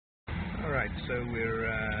Alright, so we're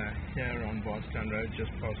here on Bardstown Road, just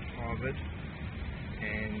past Harvard,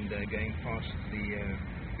 and going past the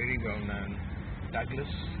very well-known Douglas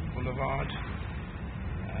Boulevard,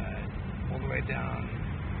 all the way down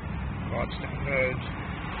Bardstown Road.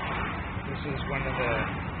 This is one of the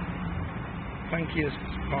funkiest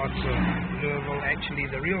parts of Louisville. Actually,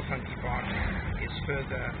 the real funky part is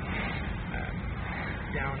further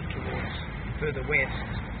down towards, further west.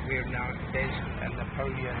 We're now, there's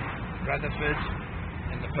Napoleon Rutherford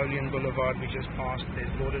and Napoleon Boulevard we just passed. There's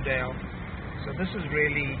Lauderdale. So this is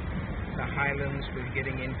really the Highlands. We're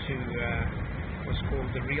getting into what's called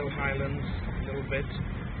the real Highlands a little bit,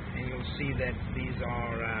 and you'll see that these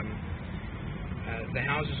are the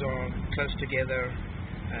houses are close together.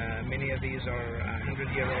 Many of these are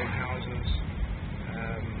 100-year-old houses,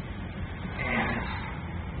 and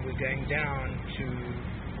we're going down to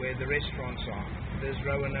where the restaurants are. There's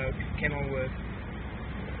Roanoke, Kenilworth,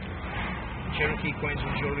 Cherokee Coins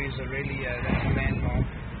and Jewelry is a really that's a landmark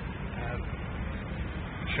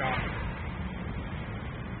shop.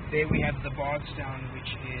 There we have the Bardstown,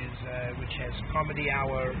 which has Comedy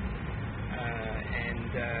Hour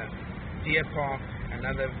and Deer Park,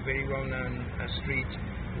 another very well-known street.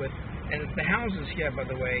 And the houses here, by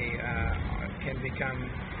the way, can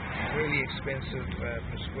become really expensive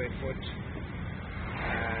per square foot.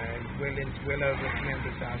 Well over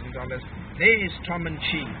 $300,000. There is Tom and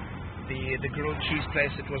Chi, the grilled cheese place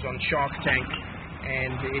that was on Shark Tank,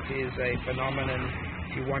 and it is a phenomenon.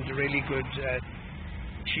 If you want a really good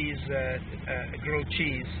cheese, grilled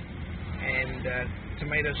cheese and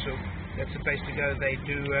tomato soup, that's the place to go. They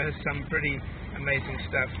do some pretty amazing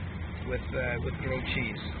stuff with grilled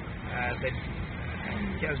cheese.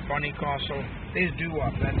 Here's Bonnie Castle. There's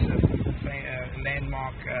Doo-Wop. That's a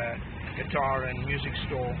landmark guitar and music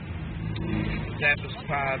store. Zappa's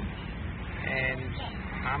Pub, and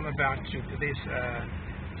I'm about to, there's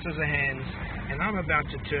Scissorhands, and I'm about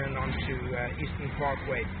to turn onto Eastern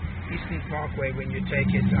Parkway. Eastern Parkway, when you take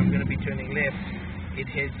it, I'm going to be turning left. It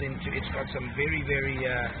heads into, it's got some very, very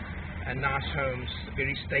nice homes,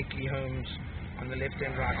 very stately homes on the left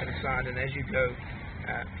and right hand side, and as you go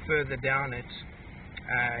further down it,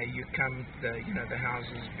 you come, the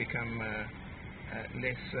houses become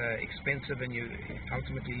less expensive, and you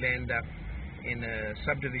ultimately land up in a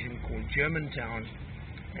subdivision called Germantown,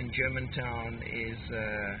 and Germantown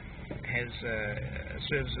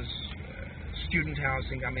serves as student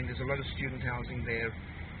housing. I mean, there's a lot of student housing there.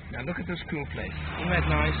 Now look at this cool place. Isn't that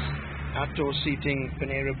nice? Outdoor seating.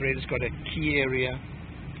 Panera Bread has got a key area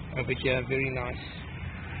over here, very nice.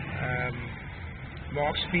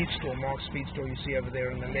 Mark's Speed Store you see over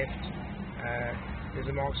there on the left. There's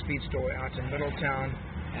a Mark's Speed Store out in Middletown,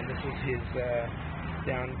 and this is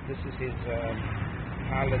his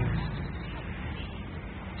Highlands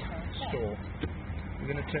store.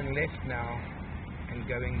 We're going to turn left now and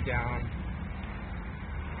going down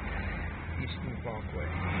Eastern Parkway.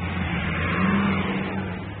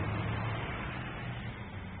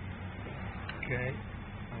 Okay,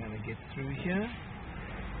 I'm going to get through here,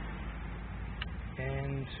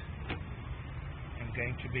 and I'm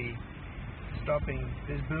going to be stopping.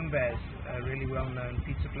 There's Boombaz, a really well-known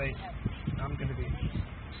pizza place. I'm going to be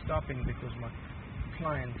stopping because my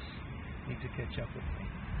clients need to catch up with me.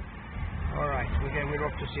 Alright, we're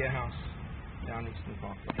off to see a house down Eastern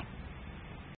Parkway.